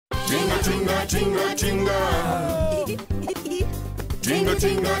tinga, tinga, tinga. Tinga,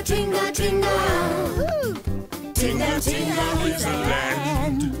 tinga, tinga, tinga. Tinga, tinga is a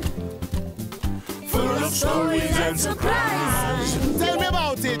land full of stories and surprise. Tell me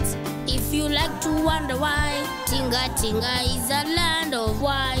about it. If you like to wonder why, Tinga Tinga is a land of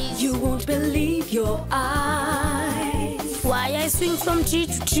wise. You won't believe your eyes. Why I swing from tree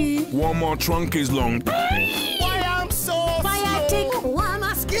to tree. Why my trunk is long. Why I'm so Why I slow. take, why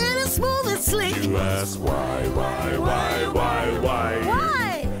my skin is smooth and slick. You ask why? Why?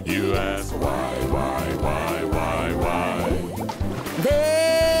 You ask why?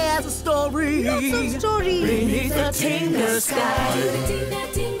 There's a story. Lots of stories beneath the Tinga sky. Tinga,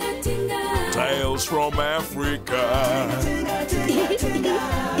 tinga, tinga. Tales from Africa.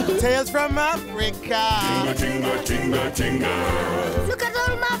 Tales from Africa. Tinga, tinga, tinga. Look at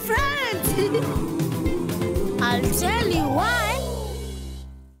all my friends. I'll tell you why.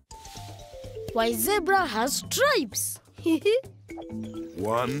 Why zebra has stripes.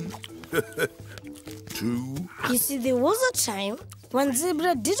 1, 2. You see, there was a time when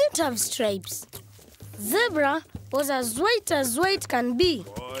zebra didn't have stripes. Zebra was as white can be.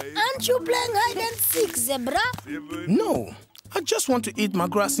 Aren't you playing hide and seek, zebra? No, I just want to eat my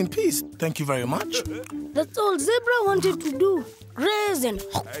grass in peace. Thank you very much. That's all zebra wanted to do. Graze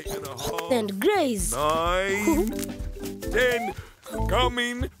and graze. 9, 10.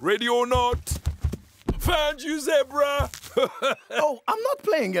 Coming, ready or not. Found you, zebra. Oh, I'm not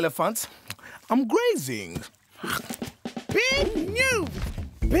playing elephant. I'm grazing. Big news!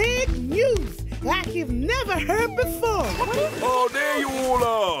 Big news! Like you've never heard before. Oh, there you all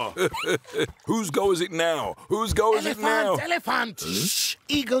are. Whose go is it now? Whose go is it now? Elephant! Shh!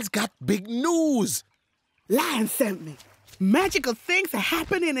 Eagle's got big news. Lion sent me. Magical things are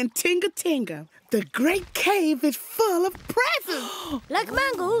happening in Tinga Tinga. The great cave is full of presents. Like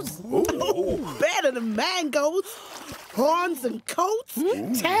mangoes. Oh, better than mangoes. Horns and coats,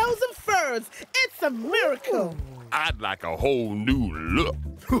 tails and furs. It's a miracle. I'd like a whole new look.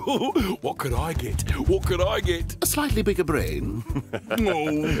 What could I get? What could I get? A slightly bigger brain.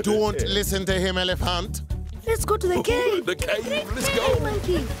 No. Don't listen to him, Elephant. Let's go to the cave. The cave, let's Hey, go.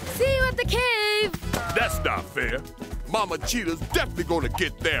 monkey. See you at the cave. That's not fair. Mama Cheetah's definitely gonna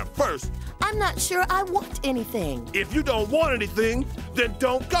get there first. I'm not sure I want anything. If you don't want anything, then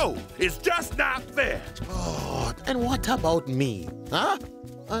don't go. It's just not fair. Oh, and what about me? Huh?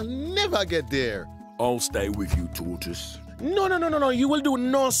 I'll never get there. I'll stay with you, Tortoise. No. You will do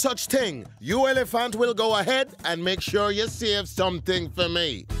no such thing. You, Elephant, will go ahead and make sure you save something for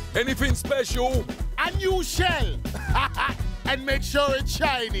me. Anything special? A new shell. And make sure it's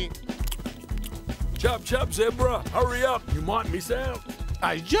shiny. Chop, chop, zebra. Hurry up. You might miss out.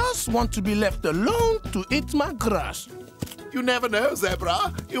 I just want to be left alone to eat my grass. You never know,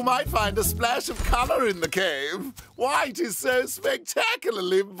 Zebra. You might find a splash of color in the cave. White is so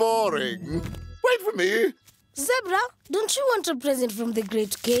spectacularly boring. Wait for me. Zebra, don't you want a present from the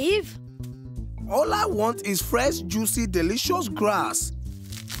great cave? All I want is fresh, juicy, delicious grass.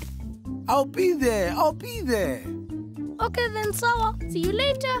 I'll be there. Okay then, Sawa. See you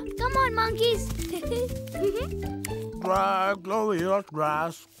later. Come on, monkeys. Grass, glorious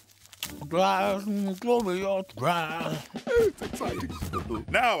grass. Grass, glorious grass. It's exciting.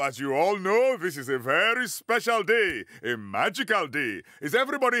 Now, as you all know, this is a very special day, a magical day. Is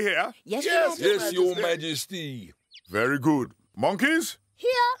everybody here? Yes, Yes, Your Majesty. Very good. Monkeys? Here.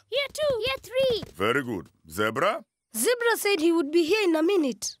 Here too. Here 3. Very good. Zebra? Zebra said he would be here in a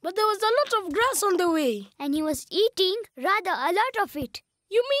minute, but there was a lot of grass on the way. And he was eating rather a lot of it.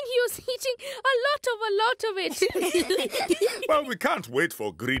 You mean he was eating a lot of it? Well, we can't wait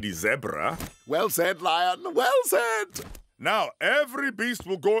for greedy zebra. Well said, Lion. Well said. Now, every beast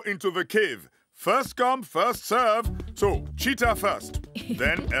will go into the cave. First come, first serve. So, cheetah first.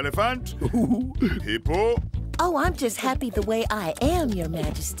 Then elephant. Hippo. Oh, I'm just happy the way I am, Your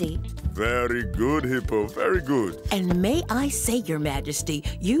Majesty. Very good, Hippo. Very good. And may I say, Your Majesty,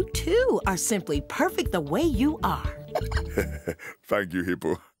 you too are simply perfect the way you are. Thank you,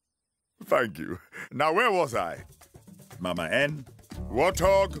 Hippo. Thank you. Now, where was I? Mama Hen,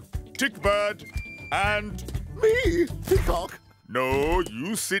 Warthog, Tickbird, and Me, Peacock. No,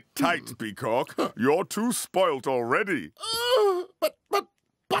 you sit tight, Peacock. You're too spoilt already. But.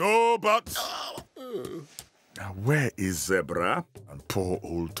 No buts. Now, where is Zebra and poor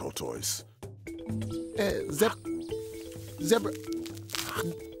old Tortoise? Zebra.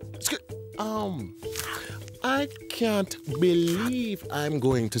 I can't believe I'm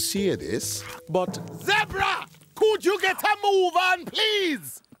going to see this, but Zebra, could you get a move on,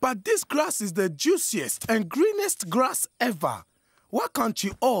 please? But this grass is the juiciest and greenest grass ever. Why can't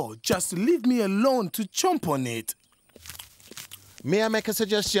you all just leave me alone to chomp on it? May I make a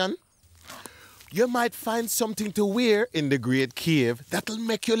suggestion? You might find something to wear in the Great Cave that'll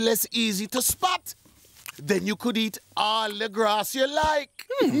make you less easy to spot. Then you could eat all the grass you like.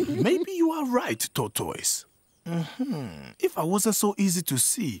 Maybe you are right, Tortoise. If I wasn't so easy to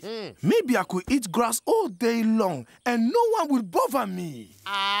see, maybe I could eat grass all day long and no one will bother me.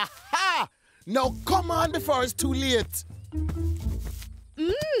 Aha! Now come on before it's too late.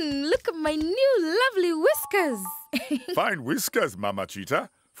 Look at my new lovely whiskers. Fine whiskers, Mama Cheetah,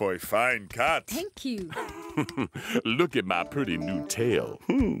 for a fine cat. Thank you. Look at my pretty new tail.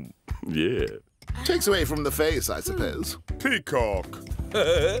 Yeah. Takes away from the face, I suppose. Peacock.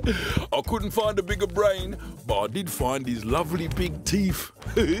 I couldn't find a bigger brain, but I did find these lovely big teeth.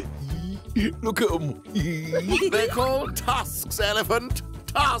 Look at them. They're called tusks, elephant.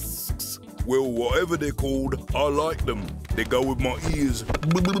 Tusks. Well, whatever they're called, I like them. They go with my ears.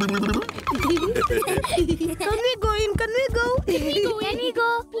 Can we go in? Can we go? Can we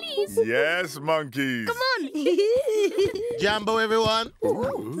go, please? Yes, monkeys. Come on. Jambo, everyone.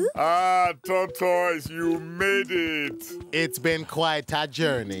 Ah, Tortoise, you made it. It's been quite a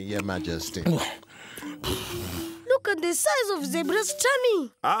journey, Your Majesty. Look at the size of Zebra's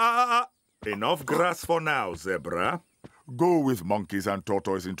tummy. Enough grass for now, Zebra. Go with monkeys and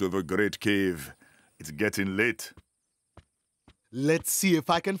tortoise into the great cave. It's getting late. Let's see if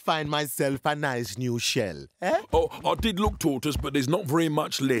I can find myself a nice new shell. Eh? Oh, I did look, Tortoise, but there's not very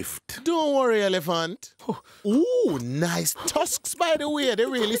much left. Don't worry, elephant. Ooh, nice tusks, by the way. They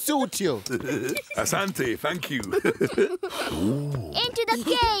really suit you. Asante, thank you. Into the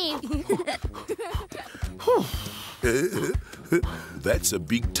cave. That's a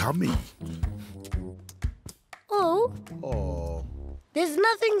big tummy. Oh, Oh. there's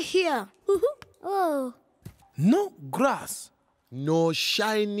nothing here. Oh. No grass. No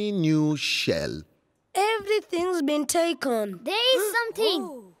shiny new shell. Everything's been taken. There is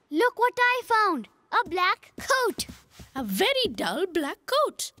something. Look what I found. A black coat. A very dull black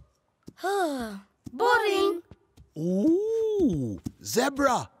coat. Boring. Ooh,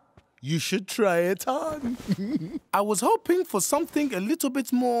 Zebra, you should try it on. I was hoping for something a little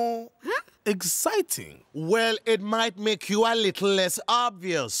bit more exciting. Well, it might make you a little less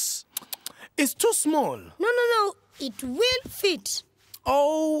obvious. It's too small. No. It will fit.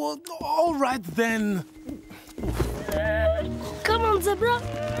 Oh, all right then. Come on, Zebra.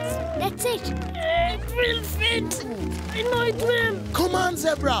 That's it. It will fit. I know it will. Come on,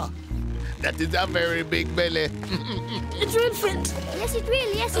 Zebra. That is a very big belly. It will fit. Yes, it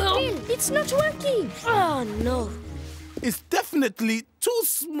will. Yes, it will. It's not working. Oh, no. It's definitely too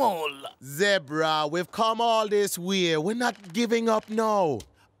small. Zebra, we've come all this way. We're not giving up now.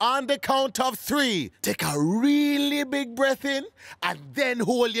 On the count of 3, take a really big breath in and then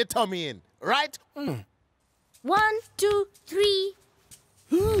hold your tummy in. Right? 1, 2, 3.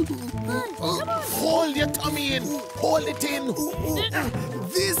 Hold your tummy in. Hold it in.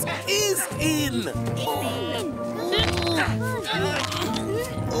 This is in.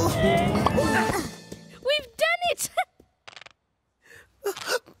 We've done it.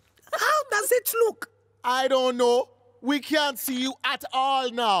 How does it look? I don't know. We can't see you at all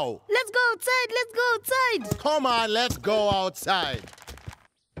now. Let's go outside. Let's go outside. Come on, let's go outside.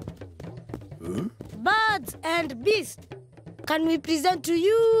 Birds and beasts. Can we present to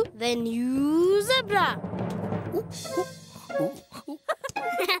you the new zebra?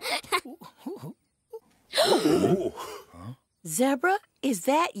 Zebra, is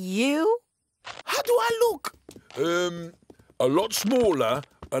that you? How do I look? A lot smaller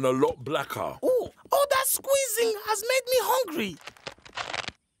and a lot blacker. Oh, that squeezing has made me hungry.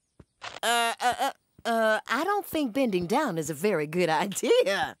 I don't think bending down is a very good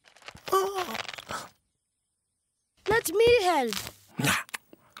idea. Let me help.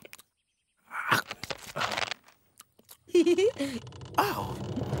 Ow.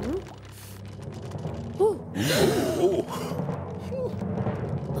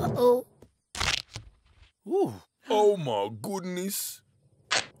 Uh-oh. Ooh. Oh, my goodness.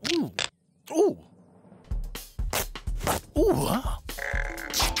 Ooh. Ooh. Ooh.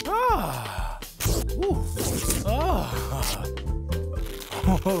 Ah. Ooh. Ah.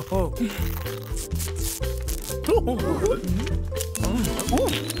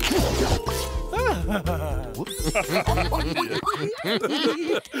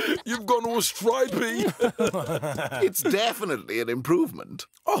 You've gone all stripy. It's definitely an improvement.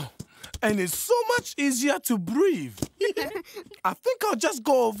 Oh, and it's so much easier to breathe. I think I'll just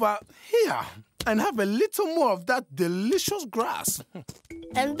go over here. and have a little more of that delicious grass.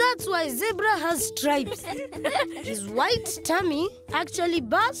 And that's why Zebra has stripes. His white tummy actually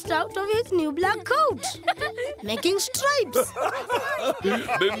burst out of his new black coat, making stripes.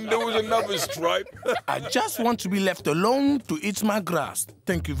 Then there was another stripe. I just want to be left alone to eat my grass.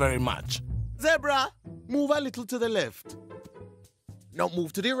 Thank you very much. Zebra, move a little to the left. Now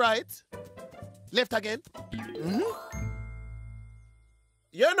move to the right. Left again.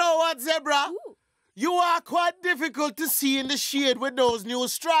 You know what, Zebra? Ooh. You are quite difficult to see in the shade with those new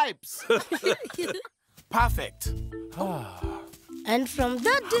stripes. Perfect. And from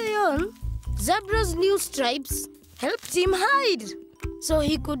that day on, Zebra's new stripes helped him hide, so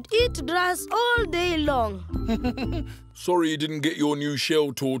he could eat grass all day long. Sorry you didn't get your new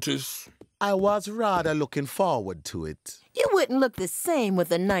shell, Tortoise. I was rather looking forward to it. You wouldn't look the same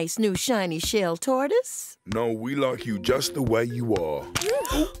with a nice new shiny shell, Tortoise. No, we like you just the way you are.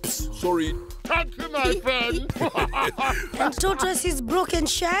 Oops, sorry. Thank you, my friend. And Tortoise his broken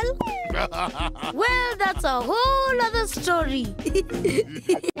shell? Well, that's a whole other story.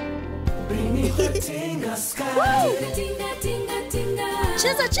 Beneath the Tinga sky. Tinga, tinga, tinga.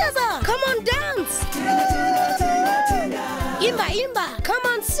 Cheza, cheza, come on, dance. Tinga, tinga, tinga. Imba, imba, come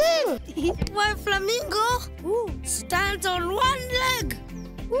on, sing. Why, Flamingo stands on one leg.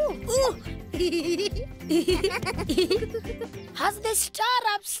 Has the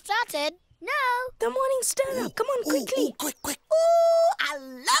startup started? No. The morning startup. Come on, quickly. Quick. Ooh, I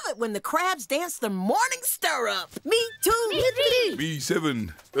love it when the crabs dance the morning stir-up. Me too. Me too.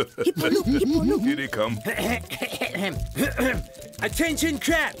 B7. Hippo. Here they come. Attention,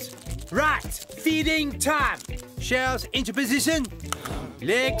 crabs. Right, feeding time. Shells into position.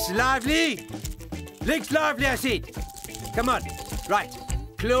 Legs lively. Legs lively, I said. Come on. Right,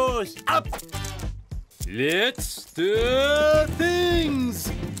 claws up. Let's stir things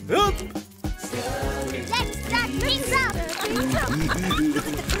up. Let's start things up.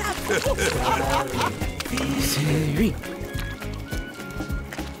 Siri.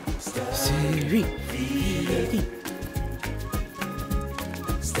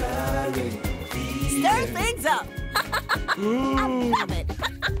 Stir things up. I love it.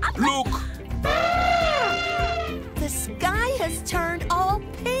 Look. The sky has turned all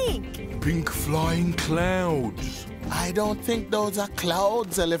pink. Pink flying clouds. I don't think those are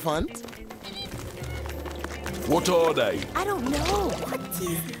clouds, Elephant. What are they? I don't know. What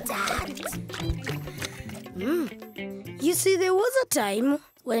is that? You see, there was a time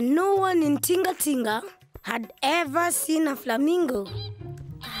when no one in Tinga Tinga had ever seen a flamingo.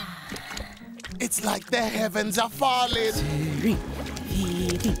 It's like the heavens are falling.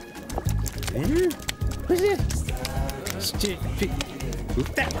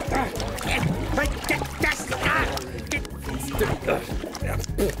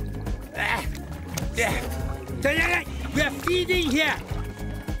 We are feeding here.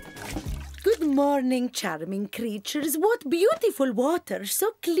 Good morning, charming creatures. What beautiful water,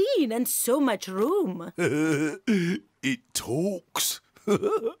 so clean and so much room. It talks.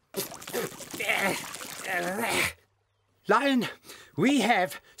 Lion, we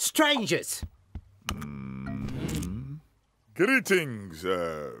have strangers. Greetings,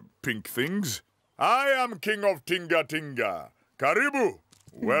 pink things. I am King of Tinga Tinga. Karibu,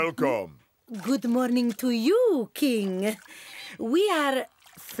 welcome. Good morning to you, King. We are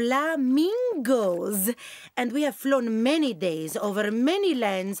flamingos, and we have flown many days over many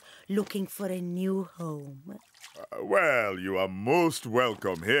lands looking for a new home. Well, you are most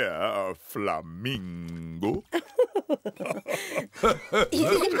welcome here, Flamingo.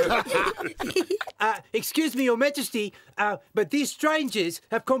 Excuse me, Your Majesty, but these strangers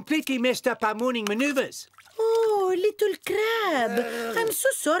have completely messed up our morning maneuvers. Oh, little crab. I'm so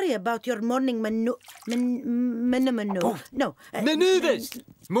sorry about your morning Maneuvers!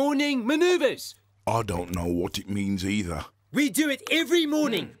 Morning maneuvers! I don't know what it means either. We do it every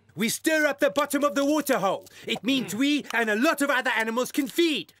morning. We stir up the bottom of the water hole. It means we and a lot of other animals can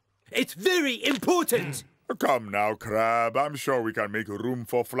feed. It's very important. Come now, Crab. I'm sure we can make room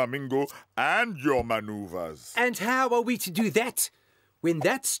for Flamingo and your maneuvers. And how are we to do that? When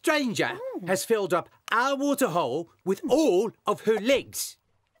that stranger has filled up our water hole with all of her legs.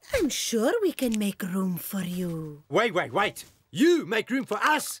 I'm sure we can make room for you. Wait. You make room for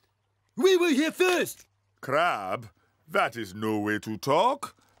us. We were here first. Crab, that is no way to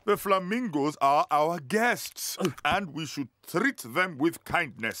talk. The flamingos are our guests, and we should treat them with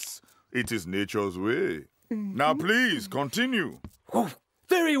kindness. It is nature's way. Now, please, continue.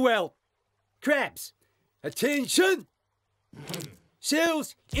 Very well. Crabs, attention.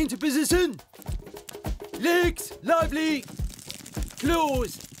 Shells into position. Legs lively.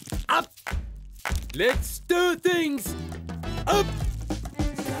 Claws up. Let's stir things up.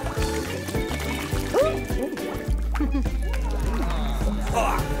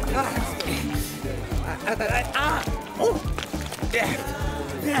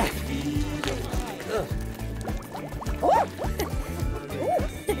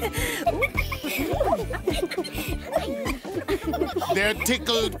 They're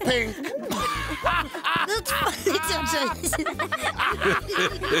tickled pink.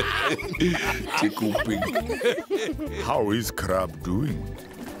 Tickle pink. How is Crab doing?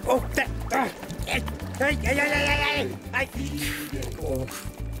 Oh,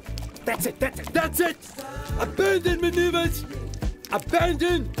 that's it. Abandon maneuvers.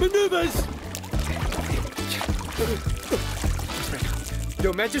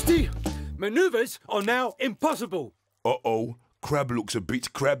 Your Majesty, maneuvers are now impossible. Uh-oh, Crab looks a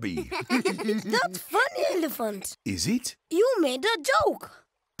bit crabby. That's funny, Elephant. Is it? You made a joke.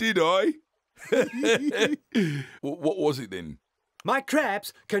 Did I? What was it then? My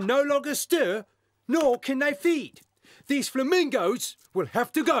crabs can no longer stir, nor can they feed. These flamingos will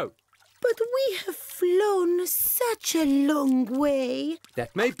have to go. But we have flown such a long way.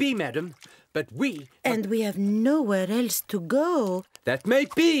 That may be, madam, but we... And we have nowhere else to go. That may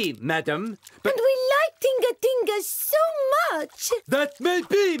be, madam, but... And we like Tinga Tinga so much. That may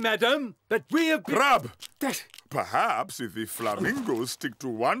be, madam, but we have... Crab! Perhaps if the flamingos stick to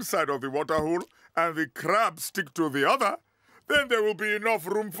one side of the water hole and the crabs stick to the other, then there will be enough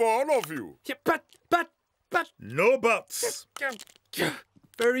room for all of you. Yeah, but... No buts.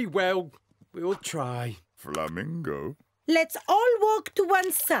 Very well. We'll try. Flamingo? Let's all walk to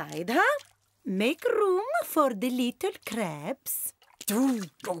one side, huh? Make room for the little crabs. Oh,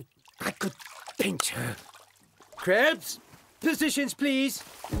 I could pinch her. Crabs, positions, please.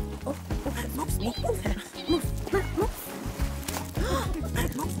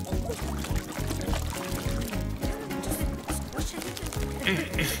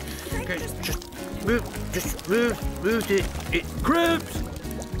 Just move it. Crabs,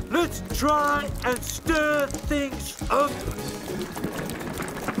 let's try and stir things up.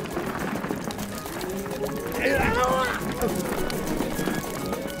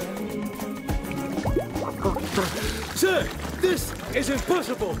 Sir, this is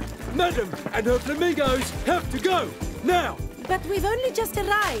impossible. Madam and her flamingos have to go now. But we've only just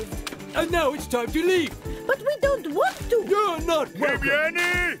arrived. And now it's time to leave. But we don't want to. You're not welcome.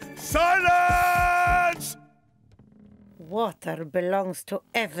 Vieni! Silence! Water belongs to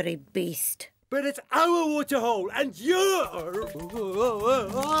every beast. But it's our waterhole and you're...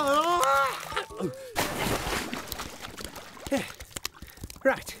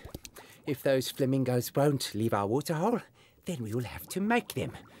 Right. If those flamingos won't leave our waterhole, then we will have to make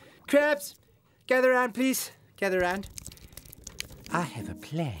them. Crabs, gather round, please. Gather round. I have a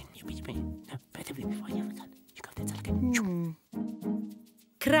plan.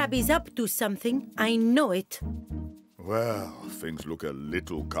 Crab is up to something. I know it. Well, things look a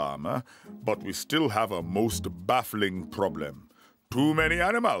little calmer, but we still have a most baffling problem. Too many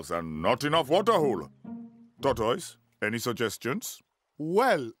animals and not enough waterhole. Tortoise, any suggestions?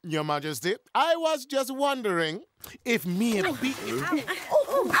 Well, Your Majesty, I was just wondering if maybe...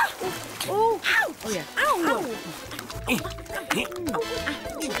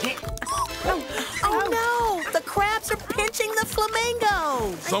 Oh no! The crabs are pinching the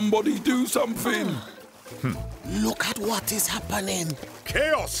flamingos! Somebody do something! Look at what is happening.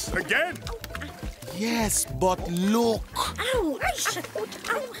 Chaos again! Yes, but look. Ow!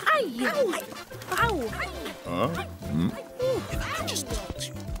 Huh?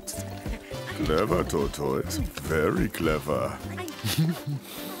 Clever, Tortoise. Very clever.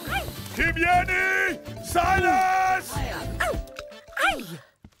 Vieni! Silence!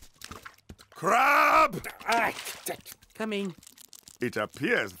 Crab! Come in. It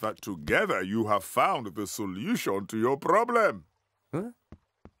appears that together you have found the solution to your problem. Huh?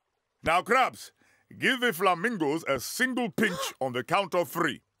 Now, crabs, give the flamingos a single pinch on the count of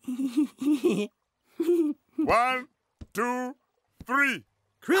 3. 1, 2, 3.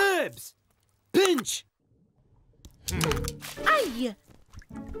 Crabs! Pinch! Aye!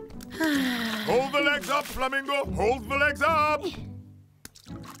 Hold the legs up, Flamingo. Hold the legs up.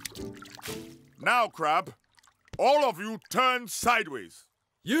 Now, Crab, all of you turn sideways.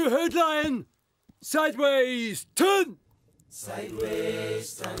 You heard, Lion. Sideways, turn.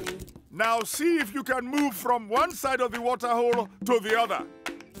 Sideways, turn. Now see if you can move from one side of the waterhole to the other.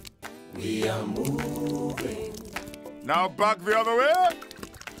 We are moving. Now back the other way.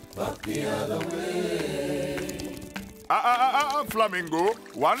 Back the other way. Flamingo.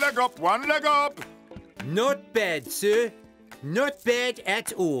 One leg up, one leg up. Not bad, sir. Not bad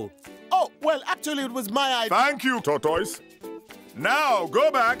at all. Oh, well, actually, it was my idea. Thank you, Tortoise. Now, go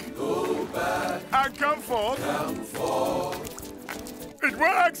back. And come forth. It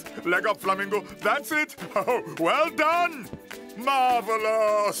works! Leg up, Flamingo. That's it. Oh, well done.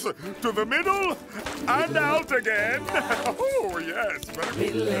 Marvelous. To the middle and out again. Oh, yes.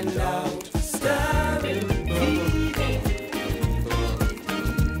 Middle and out. Starting, feeding.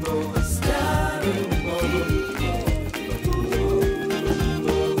 Starting,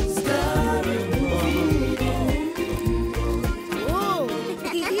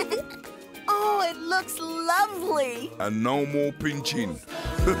 Oh, it looks lovely. And no more pinching.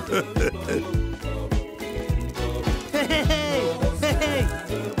 There's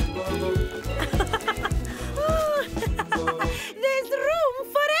room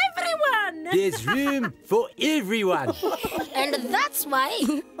for everyone. There's room for everyone. And that's why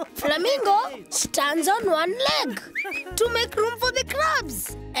Flamingo stands on one leg to make room for the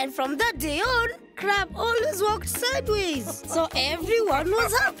crabs. And from that day on, Crab always walked sideways. So everyone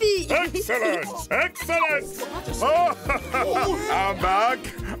was happy. Excellent! Excellent! Oh, I'm back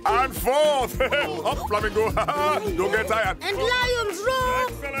and forth. Up, Flamingo. Don't get tired. And lions roar.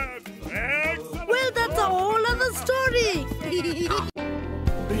 Excellent! Excellent! Well, that's a whole other story.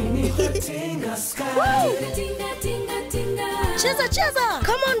 Beneath the Tinga sky. Woo! Tinga, tinga, tinga. Cheza, cheza,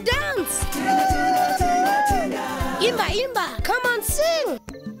 come on, dance. Imba, imba, come on, sing.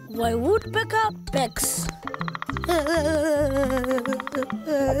 Why woodpecker pecks.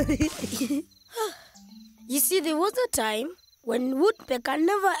 You see, there was a time when woodpecker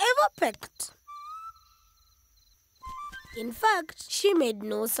never ever pecked. In fact, she made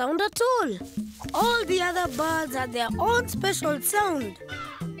no sound at all. All the other birds had their own special sound.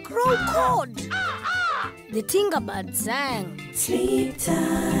 Crow cawed. The Tinga bird sang. Sleep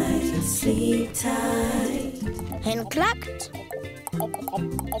tight, sleep tight. Hen clacked.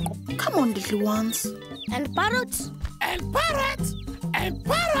 Come on, little ones. And parrot. And parrot! And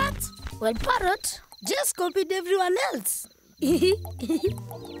parrot! Well, parrot just copied everyone else.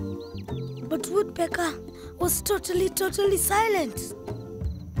 But woodpecker was totally silent.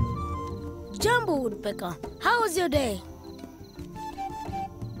 Jumbo woodpecker, how was your day?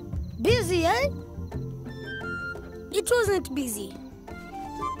 Busy, eh? It wasn't busy.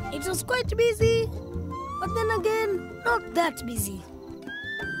 It was quite busy, but then again, not that busy.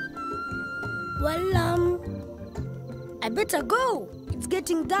 Well, I better go. It's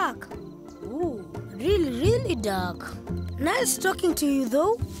getting dark. Ooh, really dark. Nice talking to you,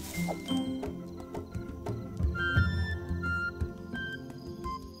 though.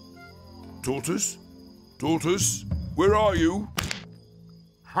 Tortoise? Tortoise? Where are you?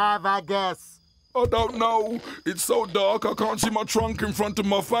 Have a guess. I don't know. It's so dark I can't see my trunk in front of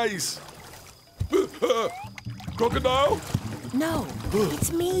my face. Crocodile? No, it's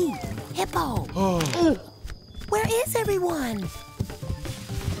me, Hippo. Where is everyone?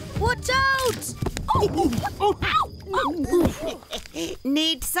 Watch out!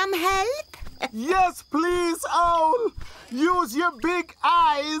 Need some help? Yes, please, Owl. Use your big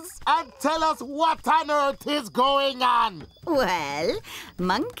eyes and tell us what on earth is going on. Well,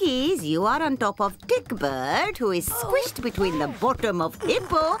 monkeys, you are on top of Tickbird, who is squished between the bottom of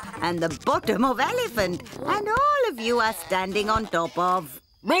Hippo and the bottom of Elephant. And all of you are standing on top of...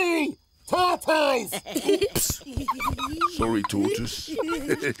 Me! Tortoise! Sorry, Tortoise.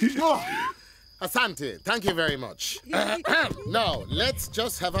 Asante, thank you very much. Now, let's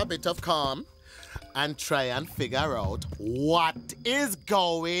just have a bit of calm and try and figure out what is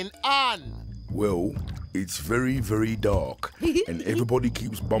going on. Well, it's very dark and everybody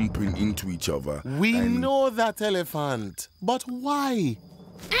keeps bumping into each other. We know that, Elephant, but why?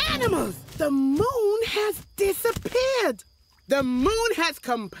 Animals! The moon has disappeared. The moon has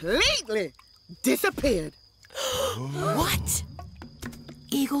completely disappeared. What?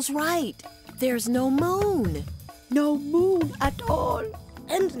 Eagle's right. There's no moon. No moon at all.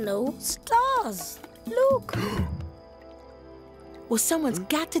 And no stars. Look. Well, someone's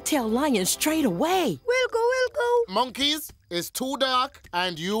got to tell Lion straight away. We'll go. Monkeys, it's too dark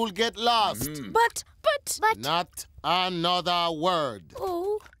and you'll get lost. But. Not another word.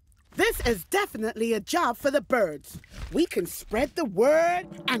 Oh. This is definitely a job for the birds. We can spread the word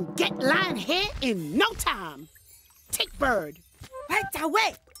and get Lion here in no time. Take bird. Right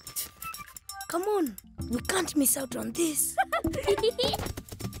away. Come on. We can't miss out on this.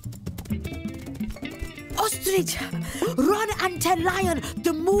 Ostrich, run and tell Lion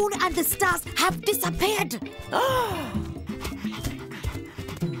the moon and the stars have disappeared.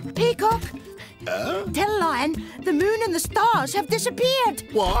 Peacock, tell Lion the moon and the stars have disappeared.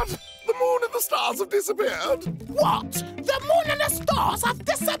 What? The moon and the stars have disappeared. What? The moon and the stars have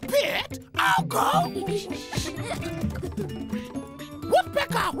disappeared? I'll go.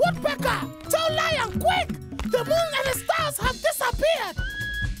 Woodpecker, woodpecker, tell Lion quick. The moon and the stars have disappeared.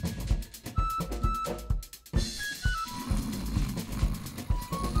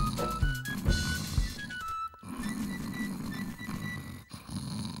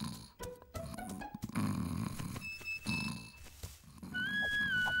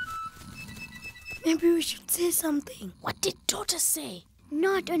 Maybe we should say something. What did Tortoise say?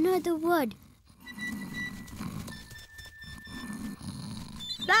 Not another word.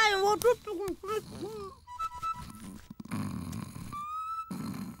 Lion, what?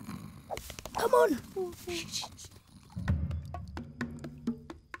 Come on.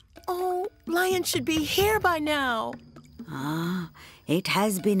 Oh, Lion should be here by now. Ah, it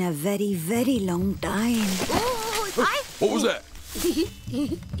has been a very, very long time. What was that?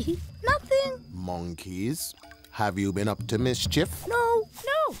 Nothing. Monkeys, have you been up to mischief? No.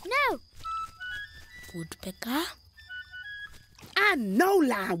 No. Woodpecker? I know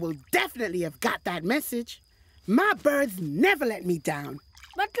Lion will definitely have got that message. My birds never let me down.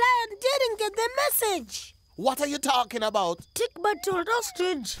 But Lion didn't get the message. What are you talking about? Tickbird told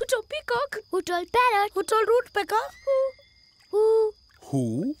ostrich. Who told peacock? Who told parrot? Who told woodpecker?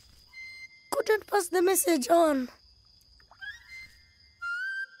 Who? Couldn't pass the message on.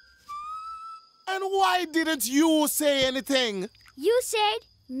 And why didn't you say anything? You said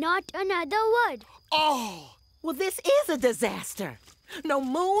not another word. Oh! Well, this is a disaster. No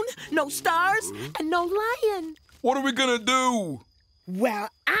moon, no stars, and no lion. What are we gonna do? Well,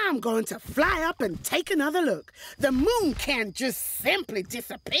 I'm going to fly up and take another look. The moon can't just simply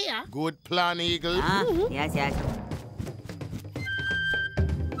disappear. Good plan, Eagle. Yes, yes.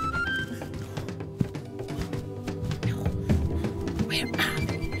 Where are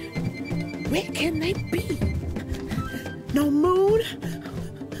they? Where can they be? No moon,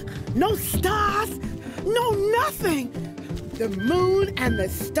 no stars, no nothing. The moon and the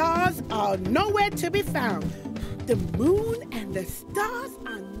stars are nowhere to be found. The moon and the stars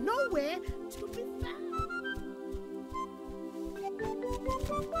are nowhere to be found.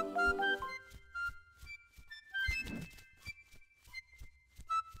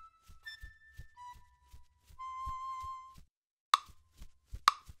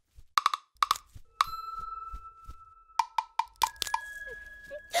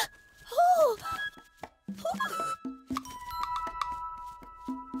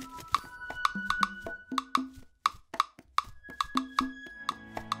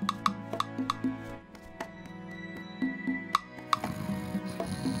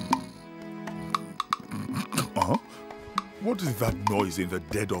 What is that noise in the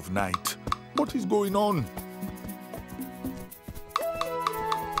dead of night? What is going on?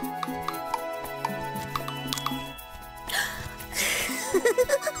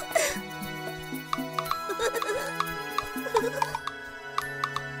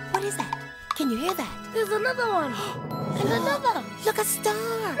 What is that? Can you hear that? There's another one. And another. Look, a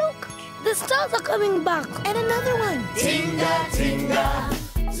star. Look, the stars are coming back. And another one. Tinga, tinga,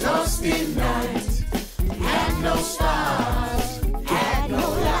 lost in night. Had no stars, had no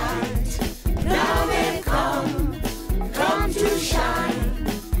light. Now they've come to shine.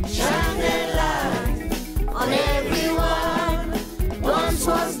 Shine their light on everyone. Once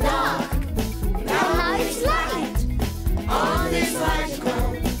was dark, now it's light. On this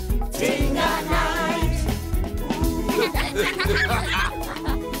magical Tinga night.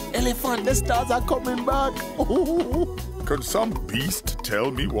 Elephant, the stars are coming back. Can some beast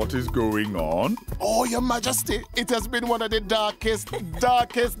tell me what is going on? Oh, Your Majesty, it has been one of the darkest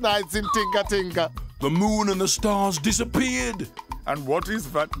nights in Tinga Tinga. The moon and the stars disappeared. And what is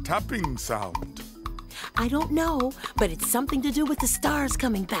that tapping sound? I don't know, but it's something to do with the stars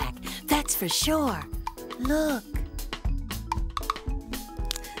coming back. That's for sure. Look.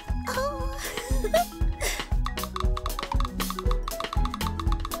 Oh.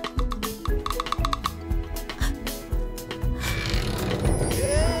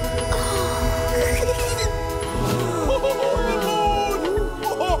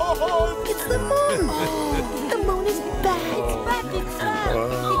 It's the moon. The moon is back.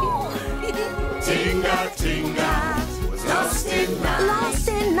 Tinga, tinga, lost in night. Lost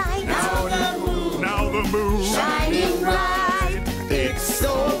in night. Now the moon. Shining bright. It's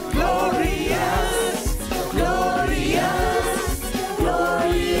so glorious, glorious,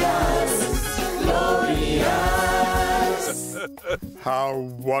 glorious, glorious. How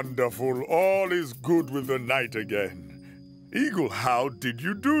wonderful. All is good with the night again. Eagle, how did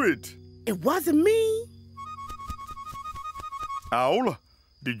you do it? It wasn't me. Owl,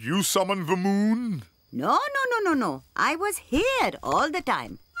 did you summon the moon? No. I was here all the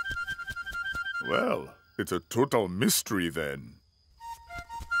time. Well, it's a total mystery then.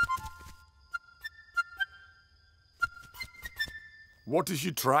 What is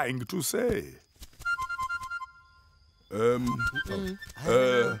she trying to say?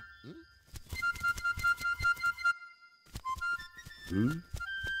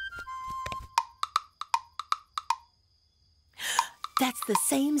 That's the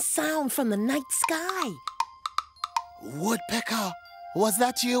same sound from the night sky. Woodpecker, was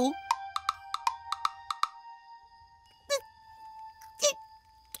that you?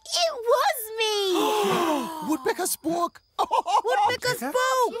 It was me! Woodpecker spoke! Woodpecker spoke!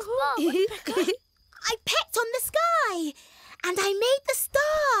 I pecked on the sky, and I made the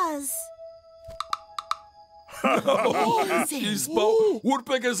stars. She spoke.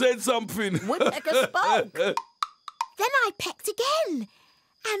 Woodpecker said something. Woodpecker spoke. Then I pecked again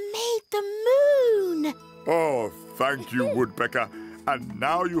and made the moon. Oh, thank you, Woodpecker. And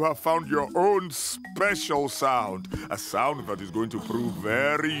now you have found your own special sound. A sound that is going to prove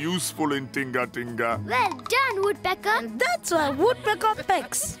very useful in Tinga Tinga. Well done, Woodpecker. And that's why Woodpecker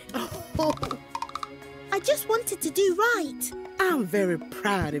pecks. I just wanted to do right. I'm very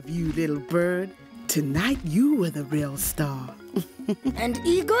proud of you, little bird. Tonight you were the real star. And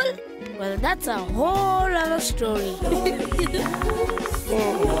Eagle? Well, that's a whole other story.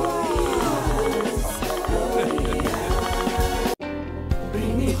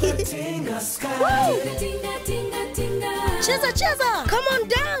 Tinga sky. Tinga tinga tinga. Cheza, come on,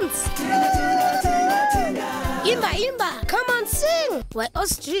 dance. Imba, come on, sing. Why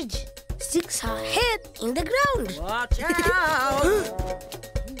ostrich sticks her head in the ground. Watch out!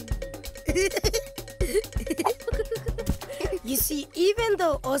 You see, even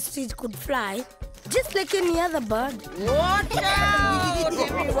though ostrich could fly, just like any other bird. Watch out,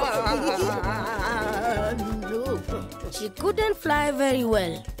 everyone! She couldn't fly very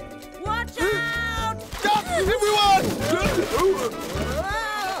well. Watch out! Duck, everyone!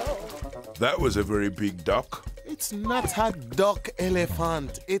 That was a very big duck. It's not a duck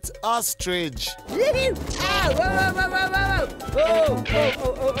elephant, it's ostrich.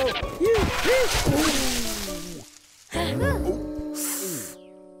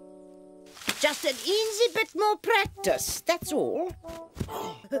 Just an easy bit more practice, that's all.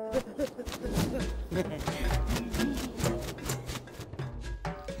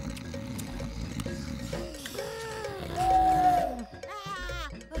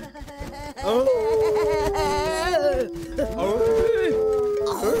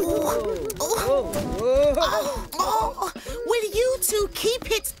 Will you two keep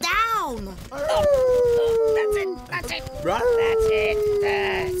it down? That's it.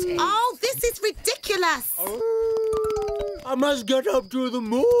 Oh, this is ridiculous. I must get up to the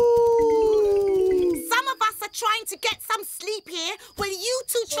moon. Some of us are trying to get some sleep here. Will you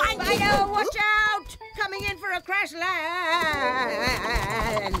two try and Spider, watch out! Coming in for a crash land.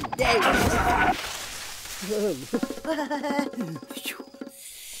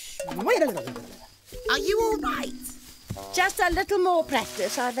 Are you all right? Just a little more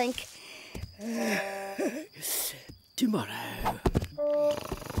practice, I think. Tomorrow.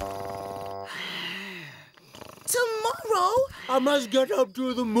 Tomorrow? I must get up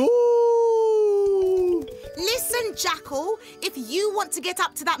to the moon. Listen, Jackal, if you want to get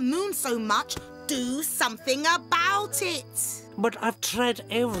up to that moon so much, do something about it. But I've tried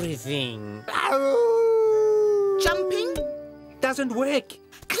everything. Jumping? Doesn't work.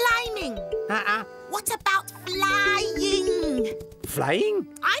 Climbing? What about flying? Flying?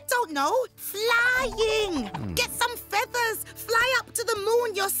 I don't know. Flying. Get some feathers. Fly up to the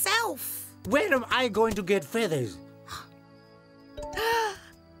moon yourself. Where am I going to get feathers?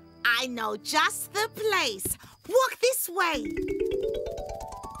 I know just the place. Walk this way.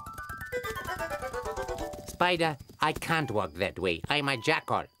 Spider, I can't walk that way. I'm a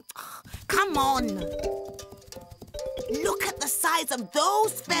jackal. Come on. Look at the size of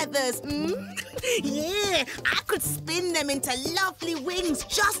those feathers. Yeah, I could spin them into lovely wings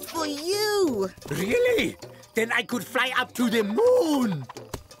just for you. Really? Then I could fly up to the moon.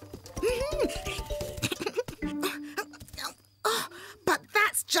 But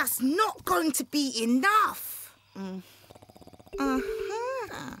that's just not going to be enough.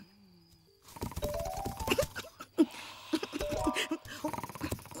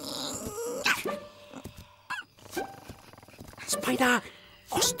 Spider,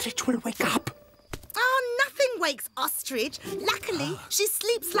 ostrich will wake up. Oh, nothing wakes ostrich. Luckily, she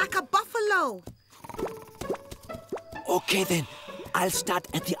sleeps like a buffalo. Okay, then. I'll start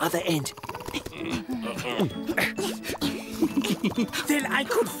at the other end. Then I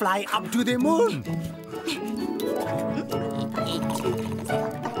could fly up to the moon.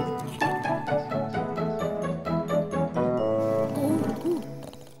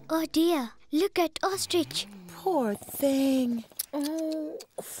 Oh dear, look at Ostrich. Poor thing.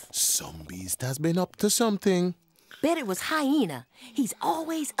 Some beast has been up to something. Bet it was Hyena. He's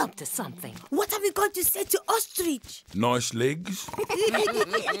always up to something. What are we going to say to Ostrich? Nice legs.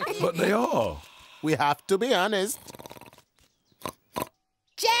 But they are. We have to be honest.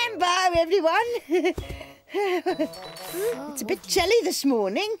 Jambo, everyone. It's a bit chilly this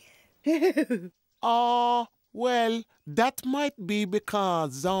morning. Well, that might be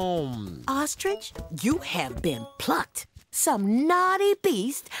because, Ostrich, you have been plucked. Some naughty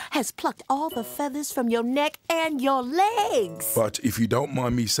beast has plucked all the feathers from your neck and your legs. But if you don't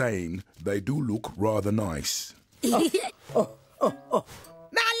mind me saying, they do look rather nice. My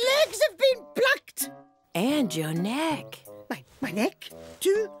legs have been plucked. And your neck. My neck,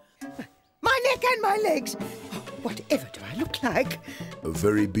 too? My neck and my legs. Oh, whatever do I look like? A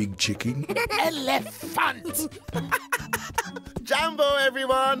very big chicken. Elephant! Jambo,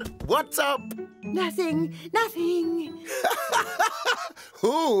 everyone! What's up? Nothing.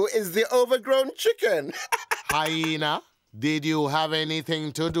 Who is the overgrown chicken? Hyena, did you have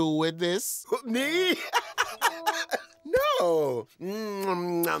anything to do with this? Me? No.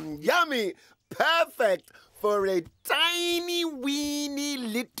 Yummy. Perfect for a tiny, weeny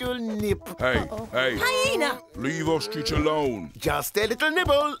little nip. Hey, Hyena! leave Ostrich alone. Just a little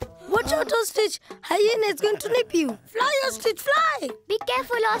nibble. Watch out, Ostrich. Hyena is going to nip you. Fly, Ostrich, fly. Be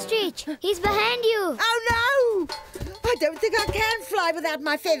careful, Ostrich. He's behind you. Oh, no! I don't think I can fly without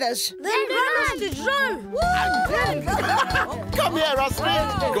my feathers. Then run, Ostrich, run. Come here,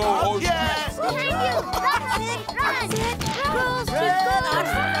 Ostrich. Go, Ostrich. Yes. Behind you. Run. Go, Ostrich, go.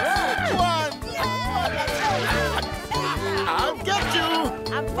 One. I'll get you.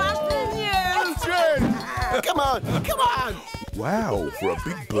 I'm faster than you. Ostrich. Come on. Wow, for a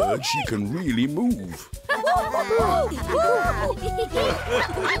big bird, she can really move.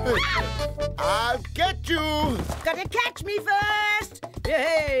 I'll get you. Gotta catch me first.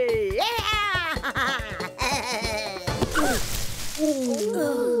 Hey, yeah.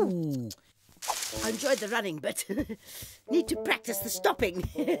 I enjoyed the running, but need to practice the stopping.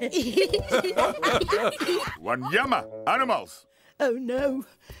 Wanyama, animals. Oh, no.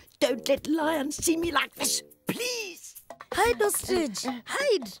 Don't let lions see me like this, please. Hide, Ostrich.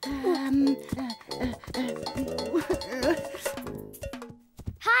 Hide.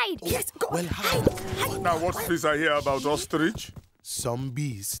 Hide. Yes, go Well, on. hide. Now, what's this I hear about Ostrich? Some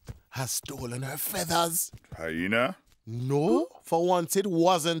beast has stolen her feathers. Hyena? No, for once it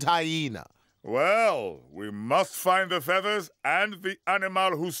wasn't Hyena. Well, we must find the feathers and the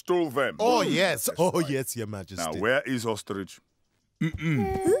animal who stole them. Oh, yes. Yes, Your Majesty. Now, where is Ostrich?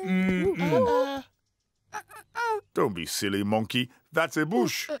 Don't be silly, monkey. That's a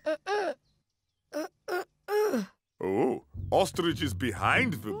bush. Oh, Ostrich is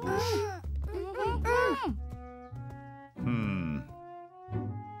behind the bush.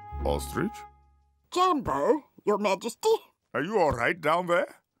 Ostrich? Jambo, Your Majesty? Are you all right down there?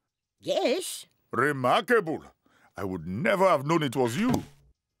 Yes. Remarkable. I would never have known it was you.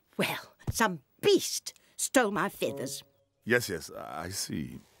 Well, some beast stole my feathers. Yes, I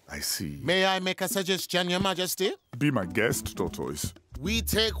see. May I make a suggestion, Your Majesty? Be my guest, Tortoise. We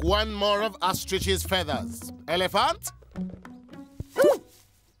take one more of Ostrich's feathers. Elephant?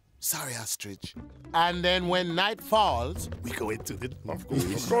 Sorry, Ostrich. And then when night falls, we go into the... Of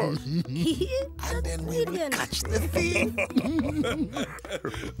course. And then we will catch the thief.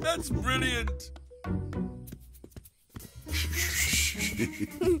 That's brilliant.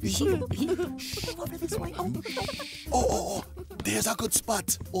 Over this way. Oh, there's a good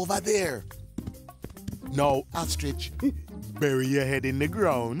spot over there. Now, Ostrich, bury your head in the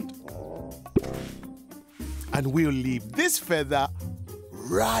ground. And we'll leave this feather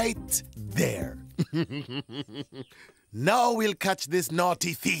right there. Now we'll catch this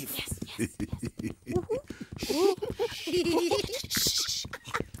naughty thief.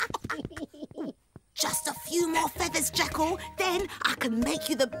 Just a few more feathers, Jackal. Then I can make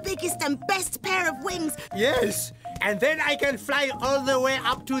you the biggest and best pair of wings. Yes, and then I can fly all the way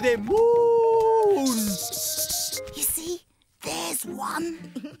up to the moon. You see? There's one.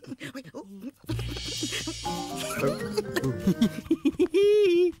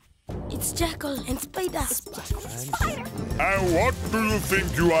 It's Jackal and Spider. And what do you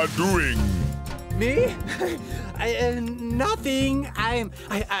think you are doing? Me? Nothing. I'm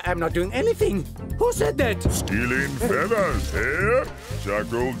not doing anything. Who said that? Stealing feathers, eh?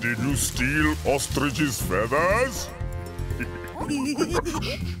 Jackal, did you steal Ostrich's feathers?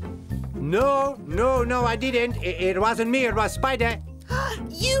 No, I didn't. It wasn't me, it was Spider.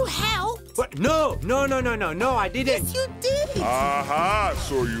 You helped? What? No, I didn't. Yes, you did. Aha,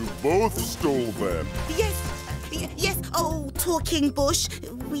 so you both stole them. Yes. Oh, talking bush.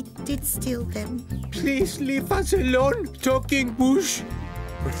 We did steal them. Please leave us alone, talking bush.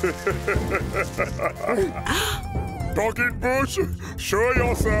 Talking bush, show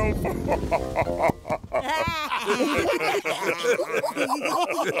yourself.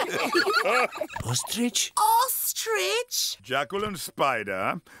 Ostrich? Ostrich? Jackal and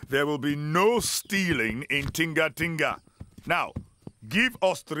Spider, there will be no stealing in Tinga Tinga. Now, give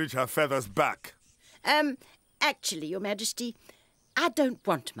Ostrich her feathers back. Actually, Your Majesty, I don't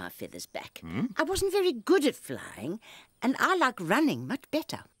want my feathers back. I wasn't very good at flying, and I like running much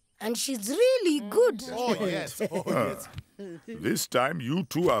better. And she's really good. Oh, yes. This time you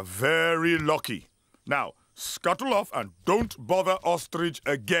two are very lucky. Now, scuttle off and don't bother Ostrich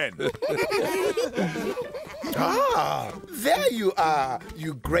again. There you are,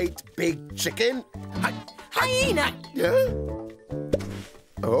 you great big chicken. Hyena! Yeah?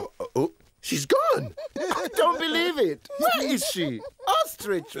 Oh, she's gone. I don't believe it. Where is she?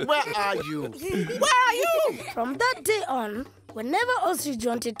 Ostrich, where are you? Where are you? From that day on, whenever Ostrich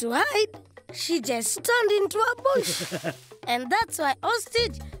wanted to hide, she just turned into a bush. And that's why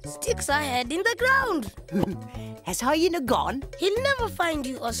Ostrich sticks her head in the ground. Has Hyena gone? He'll never find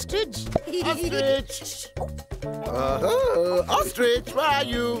you, Ostrich. Ostrich! Ostrich, where are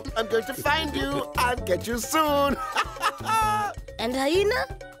you? I'm going to find you and get you soon. And Hyena?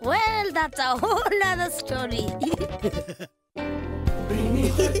 Well, that's a whole other story.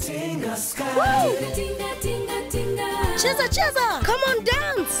 Beneath the Tinga sky. Tinga, tinga, tinga. Cheza, come on,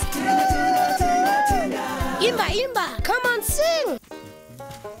 dance. Imba, come on, sing.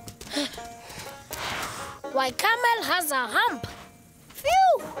 Why, camel has a hump.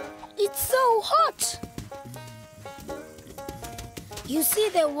 Phew, it's so hot. You see,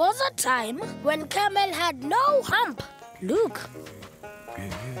 there was a time when camel had no hump. Look.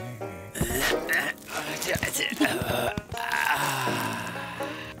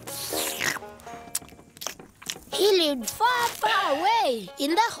 He lived far, far away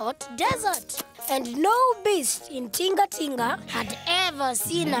in the hot desert. And no beast in Tinga Tinga had ever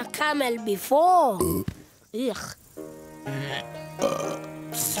seen a camel before. Ugh.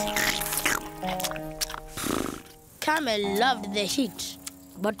 Camel loved the heat.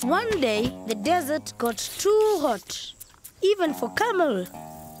 But one day, the desert got too hot, even for camel.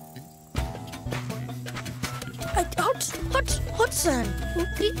 Hot sun.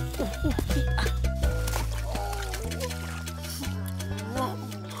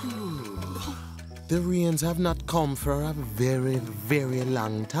 The rains have not come for a very, very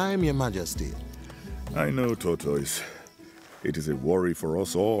long time, Your Majesty. I know, Tortoise. It is a worry for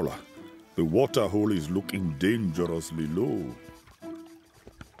us all. The water hole is looking dangerously low.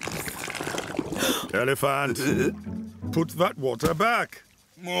 Elephant, put that water back.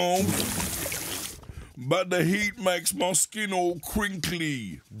 Oh, but the heat makes my skin all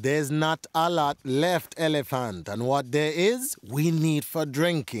crinkly. There's not a lot left, Elephant, and what there is, we need for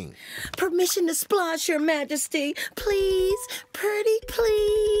drinking. Permission to splash, Your Majesty. Please, pretty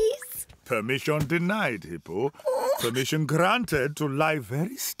please. Permission denied, Hippo. Permission granted to lie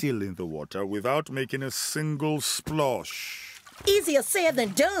very still in the water without making a single splosh. Easier said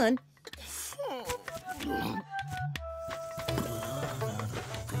than done.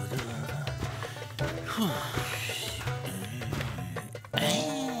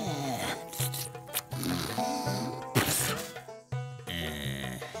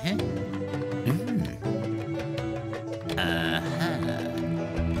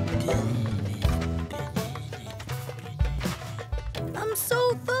 I'm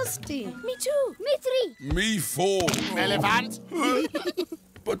so thirsty. Me too. Me three. Me four. Elephant?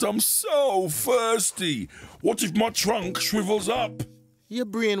 But I'm so thirsty. What if my trunk shrivels up? Your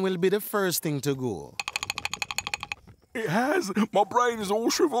brain will be the first thing to go. It has. My brain is all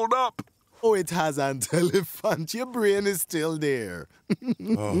shriveled up. Oh, it hasn't, Elephant. Your brain is still there.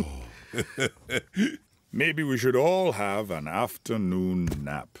 Oh. Maybe we should all have an afternoon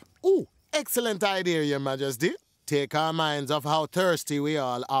nap. Oh, excellent idea, Your Majesty. Take our minds off how thirsty we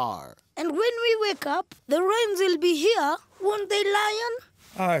all are. And when we wake up, the rains will be here, won't they, Lion?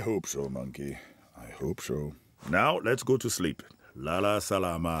 I hope so, Monkey. I hope so. Now, let's go to sleep. Lala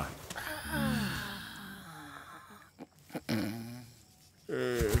Salama.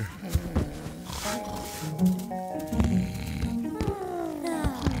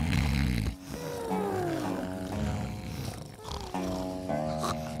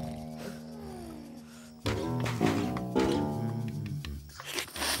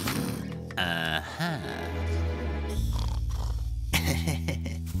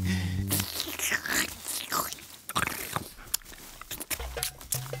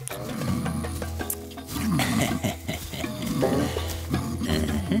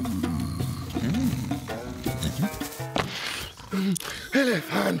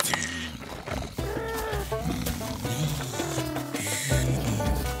 Elephant.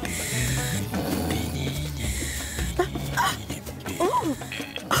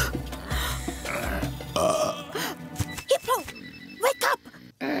 Hippo, wake up!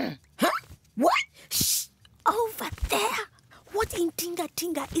 Huh? What? Shh! Over there. What in Tinga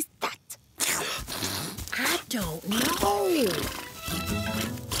Tinga is that? I don't know.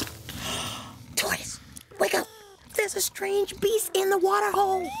 Tortoise, wake up! There's a strange beast in the water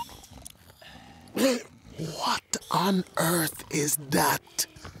hole. What on earth is that?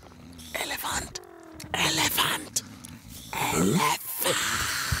 Elephant. Elephant. Elephant.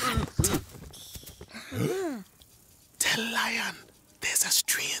 Tell Lion there's a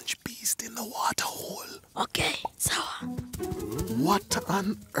strange beast in the water hole. Okay, so. What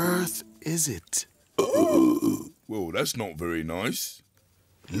on earth is it? Well, that's not very nice.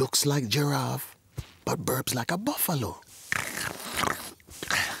 Looks like giraffe, but burps like a buffalo.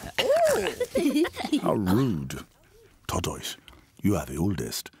 How rude. Tortoise, you are the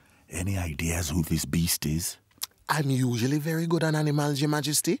oldest. Any ideas who this beast is? I'm usually very good on animals, Your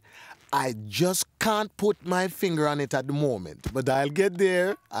Majesty. I just can't put my finger on it at the moment. But I'll get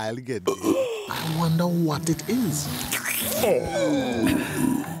there. I'll get there. I wonder what it is.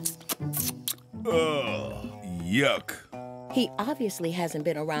 Yuck. He obviously hasn't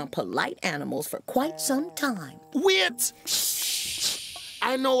been around polite animals for quite some time. Wait!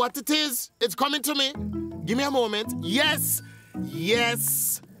 I know what it is. It's coming to me. Give me a moment. Yes!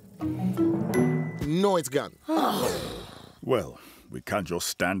 Yes! No, it's gone. Well, we can't just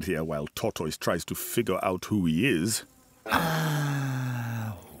stand here while Tortoise tries to figure out who he is.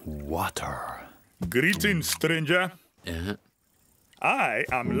 Water. Greetings, stranger. I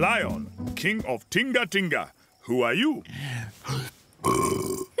am Lion, king of Tinga Tinga. Who are you?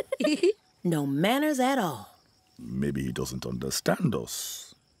 No manners at all. Maybe he doesn't understand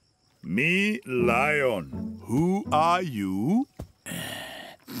us. Me, Lion. Who are you?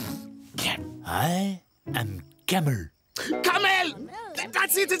 I am Camel. Camel!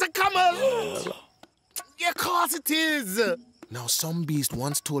 That's it, it's a camel! Yeah, of course it is. Now, some beast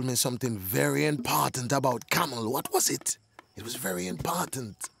once told me something very important about camel. What was it? It was very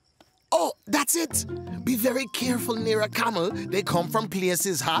important. Oh, that's it. Be very careful near a camel. They come from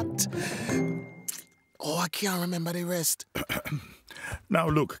places hot. Oh, I can't remember the rest. Now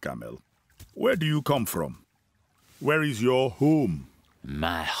look, Camel. Where do you come from? Where is your home?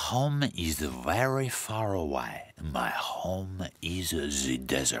 My home is very far away. My home is the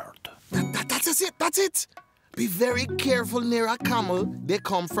desert. That's it, that's it. Be very careful near a camel. They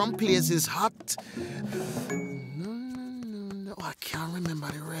come from places hot. No, I can't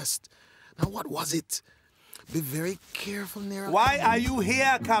remember the rest. Now, what was it? Be very careful near a Why camel. are you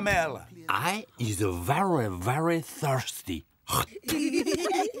here, Camel? I is very, very thirsty.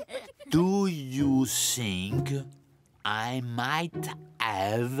 Do you think I might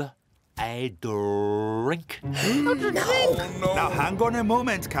have a drink? No. Now, hang on a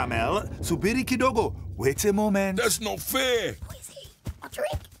moment, Camel. Subiri kidogo. Wait a moment. That's not fair. A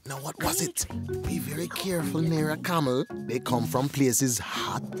drink? Now, what was it? Be very careful near a camel. They come from places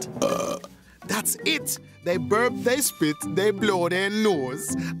hot. That's it. They burp, they spit, they blow their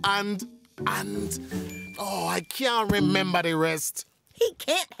nose, and... Oh, I can't remember the rest. He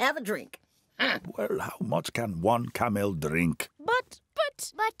can't have a drink. Well, how much can one camel drink? But.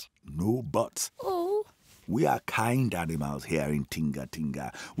 No buts. Oh. We are kind animals here in Tinga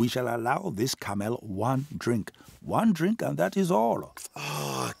Tinga. We shall allow this camel one drink. One drink, and that is all.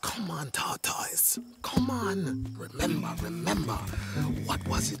 Oh, come on, Tortoise. Come on. Remember. What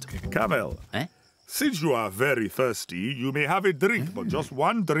was it? Camel. Since you are very thirsty, you may have a drink, but just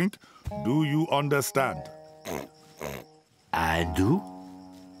one drink. Do you understand? I do.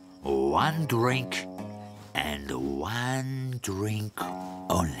 One drink and one drink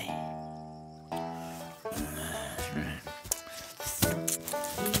only.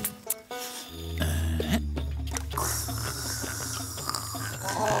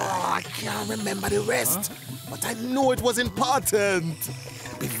 Oh, I can't remember the rest. But I know it was important.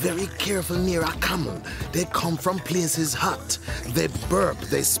 Be very careful near a camel. They come from places hot. They burp,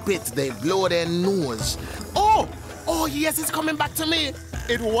 they spit, they blow their nose. Oh, yes, it's coming back to me.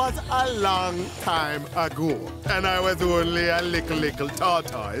 It was a long time ago, and I was only a little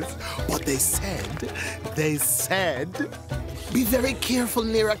tortoise. But they said, Be very careful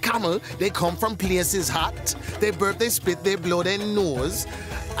near a camel. They come from places hot. They burp, they spit, they blow their nose.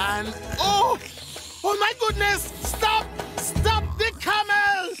 And, oh my goodness, stop the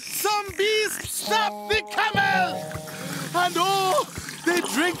camel. Some beast, stop the camel. And oh, they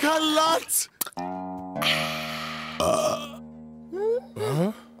drink a lot.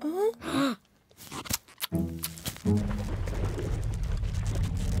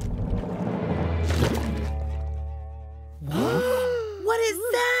 What is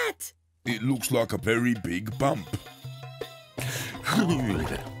that? It looks like a very big bump.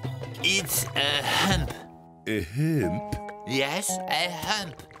 It's a hump. A hump? Yes, a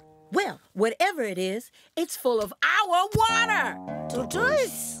hump. Well, whatever it is, it's full of our water.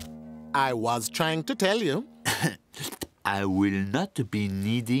 Tortoise! I was trying to tell you. I will not be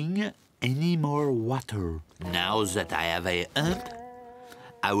needing any more water. Now that I have a hump,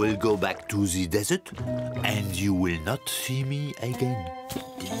 I will go back to the desert and you will not see me again.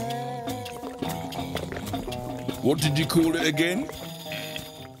 What did you call it again?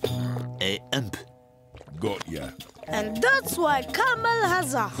 A hump. Got ya. And that's why camel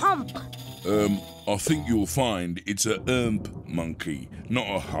has a hump. I think you'll find it's a monkey, not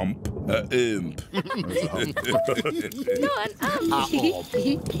a hump, a hump. No, an hump.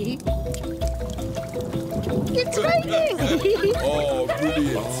 It's raining. Oh,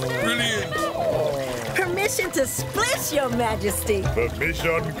 brilliant. Permission to splish, Your Majesty.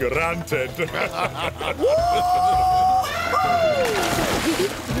 Permission granted.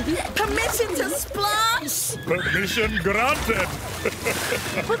 Permission to splash. Permission granted.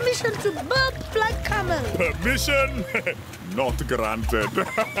 Permission to burp like camel. Permission not granted.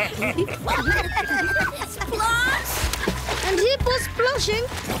 Splash. And hippo splashing?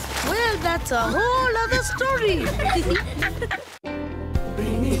 Well, that's a whole other story.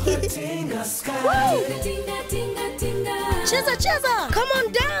 Tinga sky. Tinga tinga tinga. Cheza, come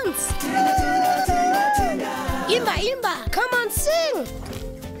on, dance. Imba, come on, sing.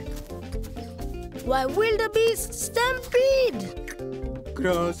 Why wildebeest stampede?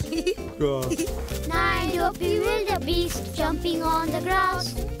 Grass. 9 dopey wildebeest jumping on the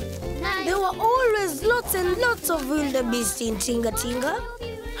grass. There were always lots and lots of wildebeest in Tinga Tinga.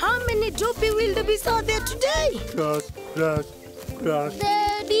 How many dopey wildebeest are there today? Grass. There'll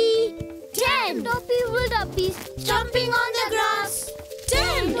be 10 dopey wildebeest jumping on the grass.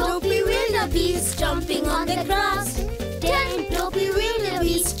 10 dopey wildebeest jumping on the grass. 10 dopey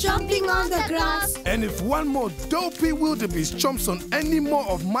wildebeest jumping on the grass. And if one more dopey wildebeest chomps on any more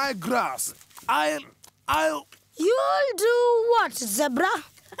of my grass, I'll... You'll do what, zebra?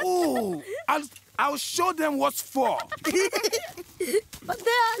 Oh, I'll show them what's for. But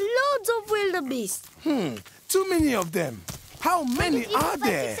there are loads of wildebeest. Too many of them. How many are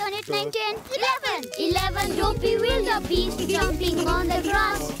there? 6, 9, 10, 11. 11 dopey wildebeest jumping on the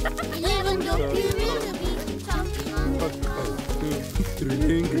grass. 11 dopey wildebeest jumping on the grass.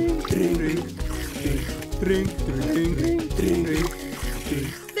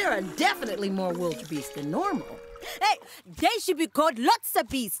 There are definitely more wildebeest than normal. Hey, they should be called lots of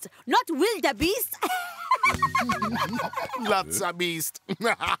beasts, not wildebeest. Lots of beast.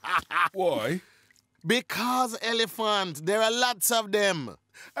 Why? Because elephant, there are lots of them.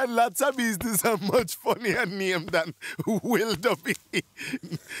 And lots of beasts is a much funnier name than wildebeest.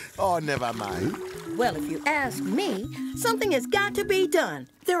 Oh, never mind. Well, if you ask me, something has got to be done.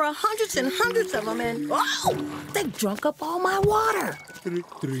 There are hundreds and hundreds of them, and they drunk up all my water.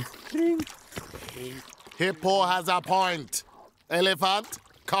 Hippo has a point. Elephant,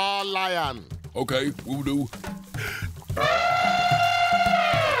 call lion. Okay, we'll do.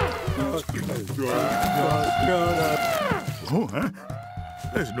 Oh, huh?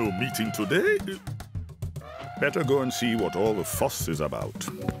 There's no meeting today. Better go and see what all the fuss is about.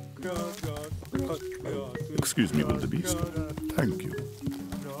 Excuse me, wildebeest. Thank you.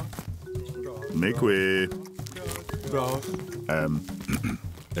 Make way.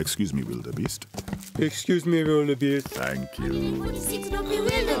 Excuse me, wildebeest. Excuse me, wildebeest. Thank you. 46 dopey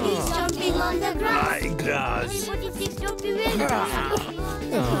wildebeest jumping on the grass. My grass. 46 dopey wildebeest.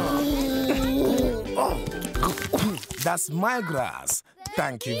 That's my grass.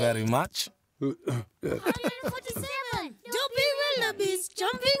 Thank you very much. 147 Dopey wildebeest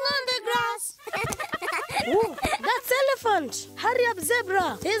jumping on the grass. Oh, that's elephant. Hurry up,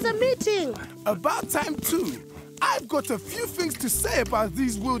 zebra. There's a meeting. About time too. I've got a few things to say about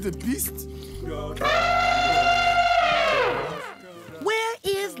these wildebeest. Where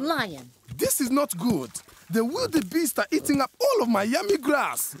is Lion? This is not good. The wildebeest are eating up all of my yummy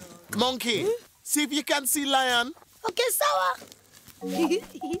grass. Monkey, see if you can see lion. Okay, Sawa.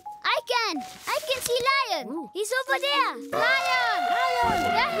 I can see Lion. He's over there. Lion!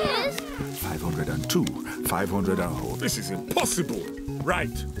 There he is. 502, 500. Oh, this is impossible.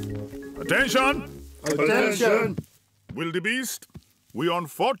 Right. Attention! Attention! Wildebeest, we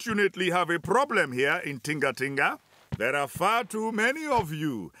unfortunately have a problem here in Tinga Tinga. There are far too many of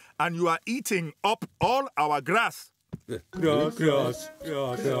you, and you are eating up all our grass. Grass.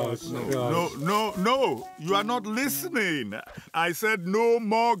 No, you are not listening. I said no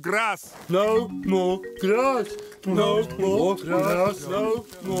more grass. No more grass. No more grass. No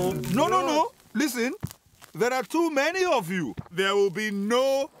more. No. Listen, there are too many of you. There will be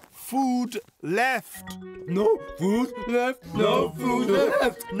no food left. No food left. No food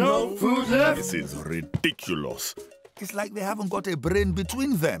left. No food left. This is ridiculous. It's like they haven't got a brain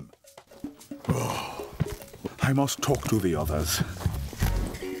between them. Oh, I must talk to the others.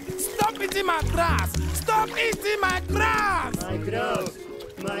 Stop eating my grass! Stop eating my grass! My grass.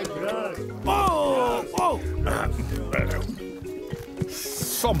 Oh!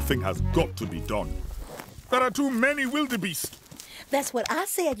 Something has got to be done. There are too many wildebeest. That's what I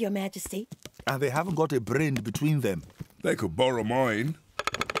said, Your Majesty. And they haven't got a brain between them. They could borrow mine.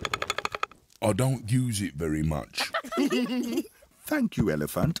 I don't use it very much. Thank you,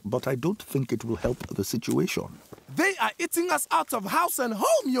 Elephant, but I don't think it will help the situation. They are eating us out of house and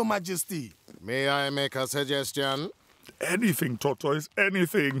home, Your Majesty. May I make a suggestion? Anything, Tortoise,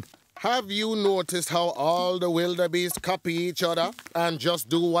 anything. Have you noticed how all the wildebeest copy each other and just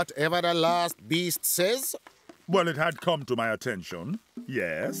do whatever the last beast says? Well, it had come to my attention,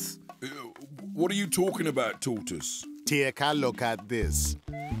 yes. What are you talking about, Tortoise? Take a look at this.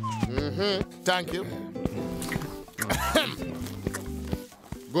 Thank you.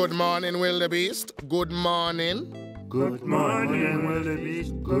 Good morning, wildebeest. Good morning. Good morning,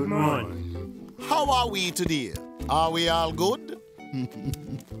 wildebeest. Good morning. How are we today? Are we all good?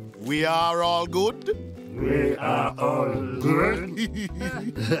 We are all good? We are all good.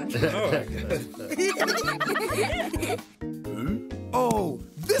 Oh,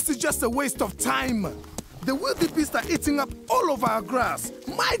 this is just a waste of time. The wildebeest are eating up all of our grass.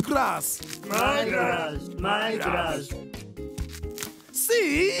 My grass. My grass.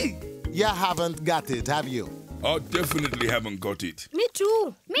 See? You haven't got it, have you? I definitely haven't got it. Me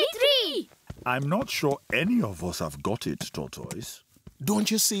too. Me three. I'm not sure any of us have got it, Tortoise. Don't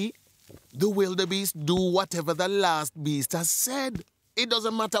you see? The wildebeest do whatever the last beast has said. It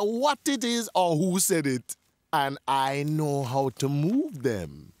doesn't matter what it is or who said it. And I know how to move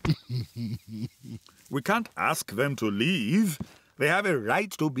them. We can't ask them to leave. They have a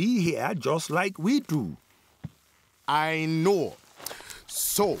right to be here just like we do. I know.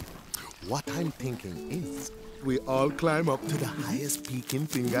 So, what I'm thinking is we all climb up to the highest peak in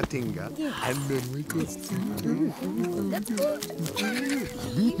Tinga Tinga, and then we go see. That's good.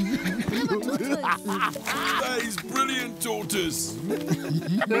 That is brilliant, Tortoise.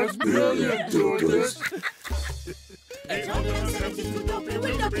 That's brilliant, Tortoise. 872 dopey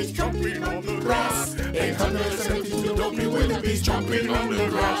wildebeest jumping on the grass. 872 dopey wildebeest jumping on the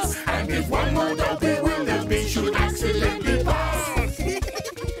grass. And if one more dopey wildebeest should accidentally pass,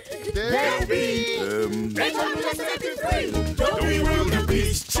 there'll be 873 dopey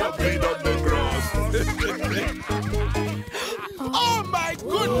wildebeest jumping on the grass. Oh my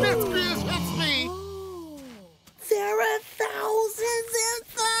goodness gracious me! There are thousands and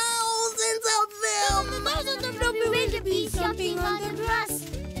thousands of them. Thousands of dopey wildebeest jumping on the grass.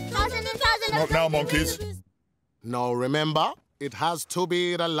 Thousands and thousands Not of now, monkeys. Now remember, it has to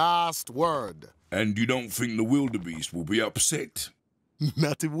be the last word. And you don't think the wildebeest will be upset?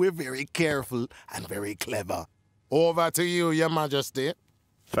 Not if we're very careful and very clever. Over to you, Your Majesty.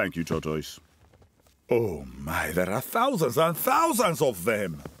 Thank you, Tortoise. Oh my, there are thousands and thousands of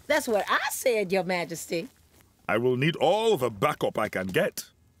them. That's what I said, Your Majesty. I will need all the backup I can get.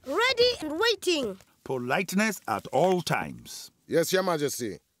 Ready and waiting. Politeness at all times. Yes, Your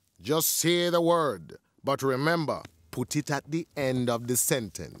Majesty. Just say the word. But remember, put it at the end of the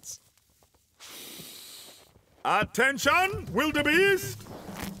sentence. Attention, wildebeest!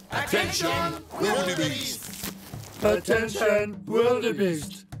 Attention, wildebeest. Attention,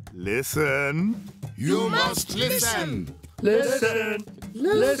 wildebeest. Listen. You must listen. Listen.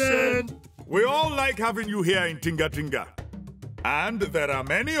 We all like having you here in Tinga Tinga. And there are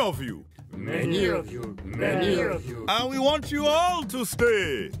many of you. Many of you. And we want you all to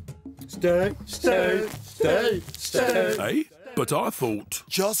stay. Stay. Hey, but I thought...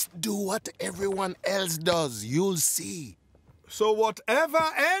 Just do what everyone else does. You'll see. So whatever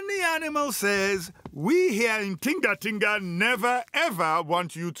any animal says, we here in Tinga Tinga never ever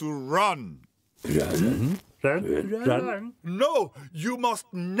want you to run. Run? Run. No, you must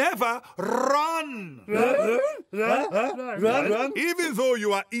never run. Run. Even though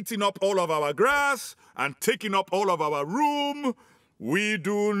you are eating up all of our grass and taking up all of our room, we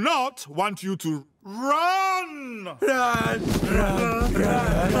do not want you to run. Run.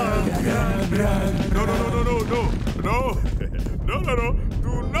 No.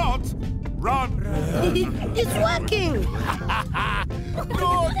 Do not run. It's working.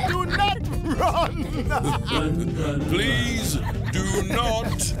 No, do not run. Please do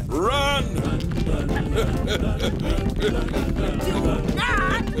not run.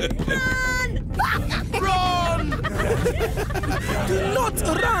 Run! Do not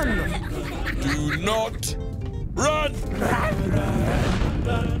run! Do not run.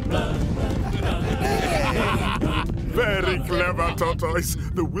 Very clever, Tortoise.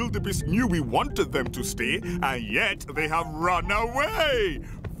 The wildebeest knew we wanted them to stay, and yet they have run away.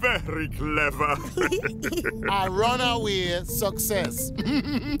 Very clever. A runaway success.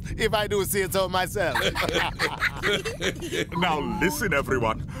 If I do say so myself. Now listen,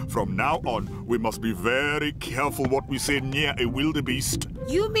 everyone. From now on, we must be very careful what we say near a wildebeest.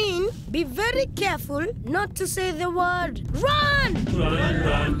 You mean be very careful not to say the word run.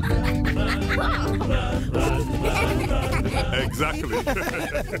 Exactly.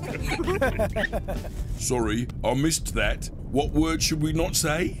 Sorry, I missed that. What word should we not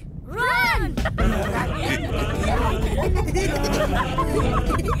say? Run!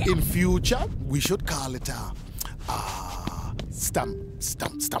 In future, we should call it a stamp.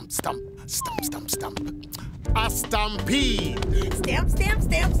 A stampede. Stamp.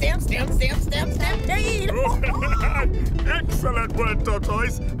 Excellent word,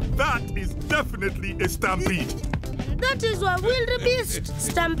 Tortoise. That is definitely a stampede. That is why wildebeest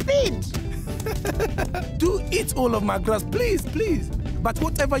stampede. Do eat all of my grass, please. But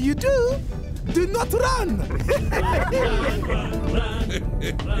whatever you do, do not run.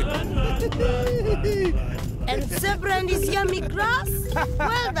 And zebra and his yummy grass?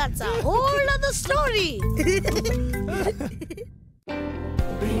 Well, that's a whole other story.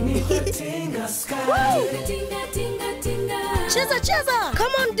 Tinga sky. Tinga, tinga, tinga. Cheza,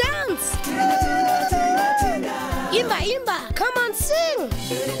 come on, dance. Imba, come on, sing.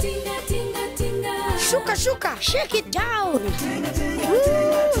 Tinga, tinga, tinga. Shuka, shake it down.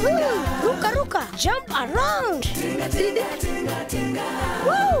 Ruka, jump around.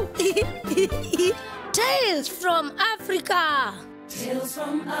 Woo! Tales from Africa. Tales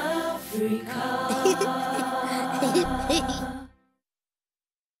from Africa.